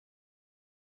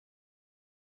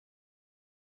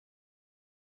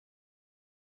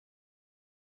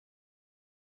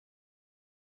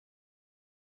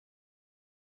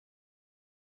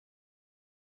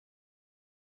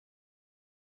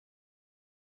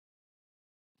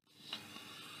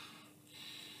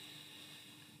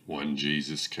When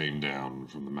Jesus came down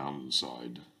from the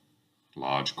mountainside,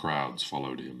 large crowds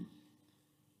followed him.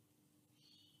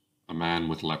 A man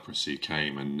with leprosy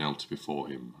came and knelt before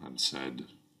him and said,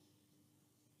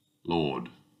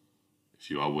 "Lord,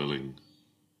 if you are willing,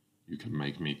 you can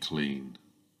make me clean."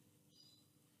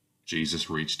 Jesus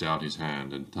reached out his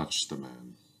hand and touched the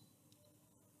man.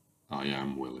 "I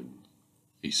am willing,"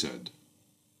 he said.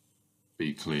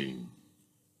 "Be clean."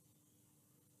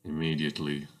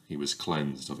 Immediately he was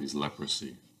cleansed of his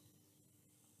leprosy.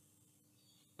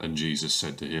 Then Jesus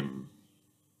said to him,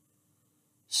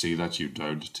 "See that you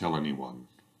don't tell anyone,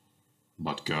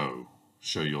 but go,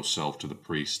 show yourself to the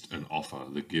priest and offer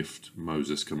the gift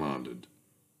Moses commanded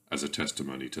as a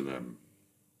testimony to them."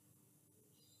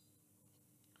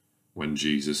 When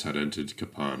Jesus had entered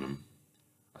Capernaum,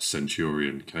 a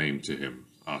centurion came to him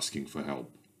asking for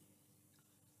help.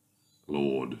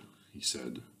 "Lord," he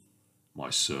said, "my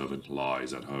servant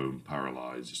lies at home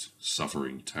paralyzed,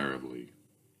 suffering terribly."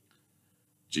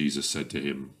 Jesus said to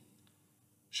him,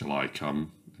 "Shall I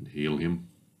come and heal him?"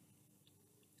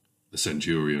 The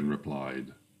centurion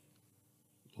replied,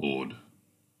 "Lord,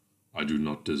 I do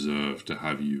not deserve to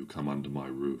have you come under my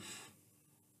roof,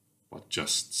 but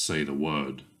just say the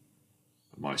word,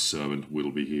 and my servant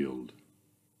will be healed.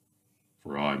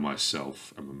 For I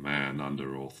myself am a man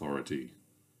under authority,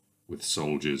 with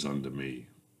soldiers under me.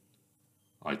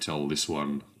 I tell this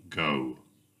one, 'Go,'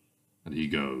 and he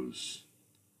goes,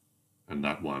 and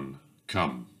that one,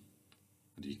 'Come,'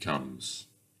 and he comes.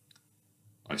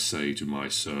 I say to my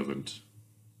servant,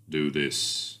 'Do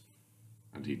this,'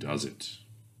 and he does it."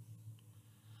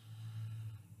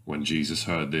 When Jesus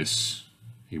heard this,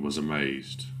 he was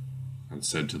amazed, and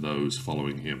said to those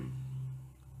following him,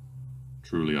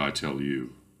 "Truly I tell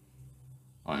you,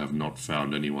 I have not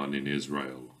found anyone in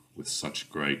Israel with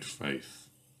such great faith.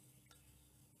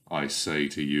 I say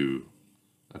to you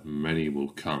that many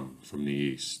will come from the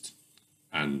east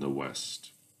and the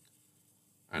west,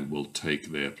 and will take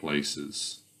their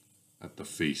places at the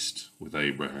feast with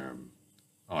Abraham,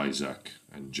 Isaac,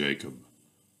 and Jacob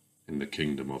in the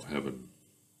kingdom of heaven.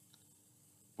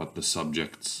 But the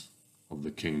subjects of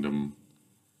the kingdom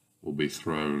will be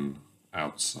thrown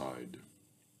outside,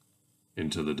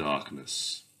 into the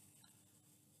darkness,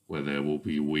 where there will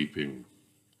be weeping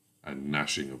and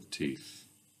gnashing of teeth."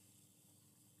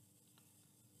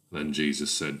 Then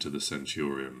Jesus said to the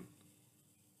centurion,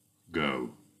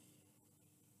 "Go,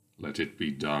 let it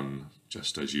be done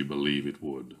just as you believe it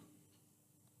would."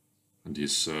 And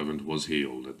his servant was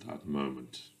healed at that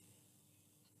moment.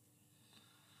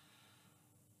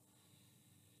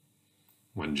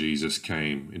 When Jesus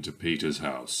came into Peter's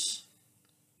house,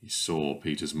 he saw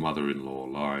Peter's mother-in-law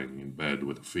lying in bed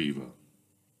with a fever.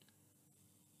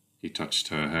 He touched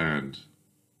her hand,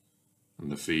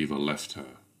 and the fever left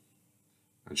her,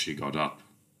 and she got up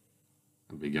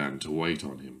and began to wait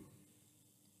on him.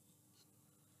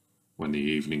 When the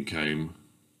evening came,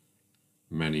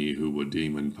 many who were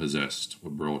demon-possessed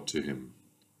were brought to him,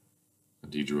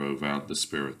 and he drove out the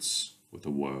spirits with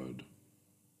a word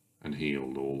and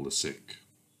healed all the sick.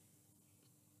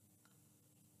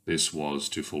 This was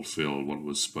to fulfill what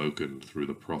was spoken through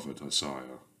the prophet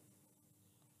Isaiah.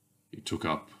 He took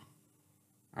up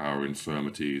our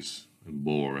infirmities and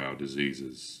bore our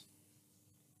diseases.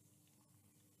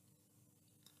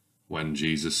 When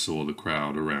Jesus saw the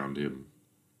crowd around him,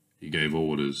 he gave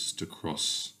orders to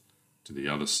cross to the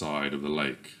other side of the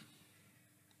lake.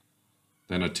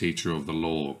 Then a teacher of the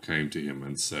law came to him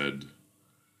and said,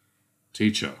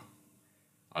 "Teacher,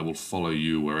 I will follow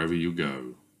you wherever you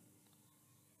go."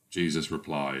 Jesus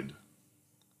replied,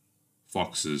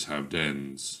 "Foxes have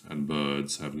dens and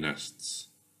birds have nests,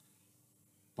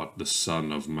 but the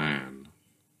Son of Man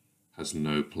has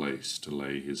no place to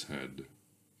lay his head."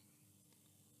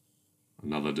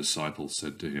 Another disciple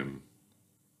said to him,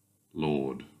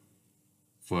 "Lord,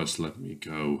 first let me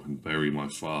go and bury my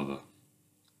father."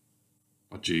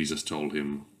 But Jesus told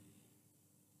him,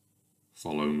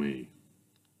 "Follow me,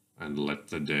 and let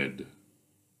the dead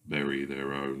bury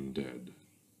their own dead."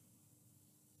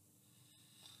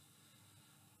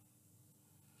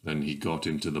 Then he got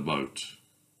into the boat,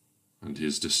 and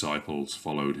his disciples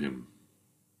followed him.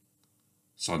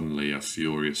 Suddenly a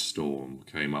furious storm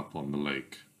came up on the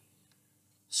lake,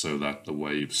 so that the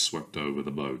waves swept over the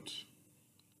boat.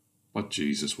 But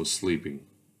Jesus was sleeping.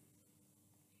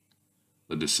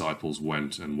 The disciples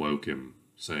went and woke him,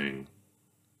 saying,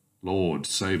 "Lord,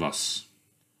 save us!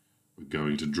 We're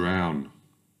going to drown."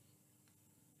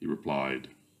 He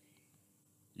replied,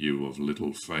 "You of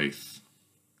little faith,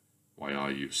 why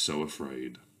are you so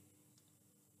afraid?"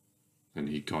 Then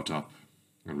he got up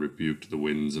and rebuked the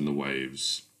winds and the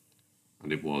waves,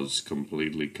 and it was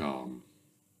completely calm.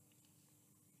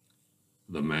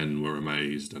 The men were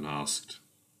amazed and asked,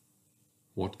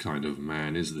 "What kind of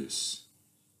man is this?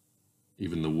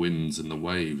 Even the winds and the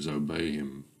waves obey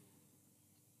him."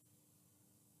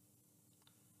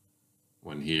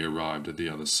 When he arrived at the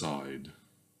other side,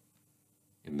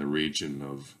 in the region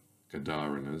of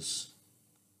Gadarenes,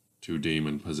 2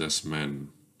 demon-possessed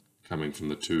men coming from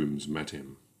the tombs met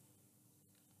him.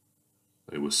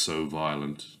 They were so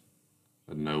violent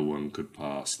that no one could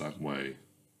pass that way.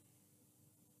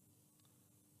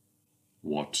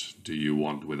 "What do you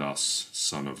want with us,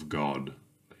 Son of God?"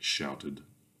 they shouted.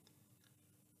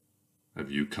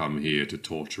 "Have you come here to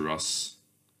torture us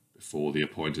before the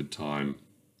appointed time?"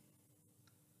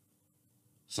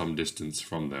 Some distance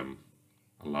from them,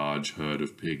 a large herd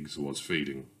of pigs was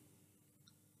feeding.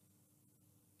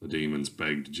 The demons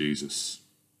begged Jesus,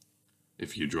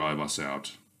 "If you drive us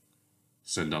out,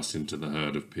 send us into the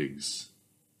herd of pigs."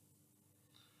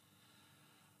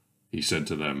 He said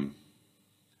to them,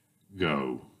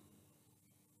 "Go."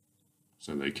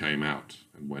 So they came out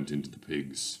and went into the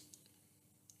pigs,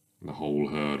 and the whole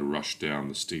herd rushed down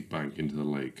the steep bank into the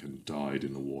lake and died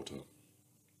in the water.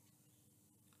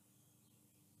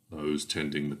 Those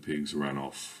tending the pigs ran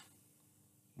off,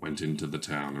 went into the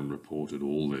town and reported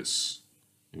all this,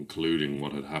 including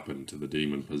what had happened to the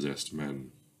demon-possessed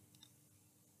men.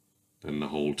 Then the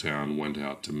whole town went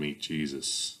out to meet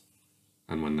Jesus,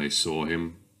 and when they saw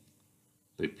him,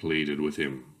 they pleaded with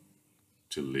him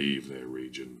to leave their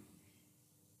region.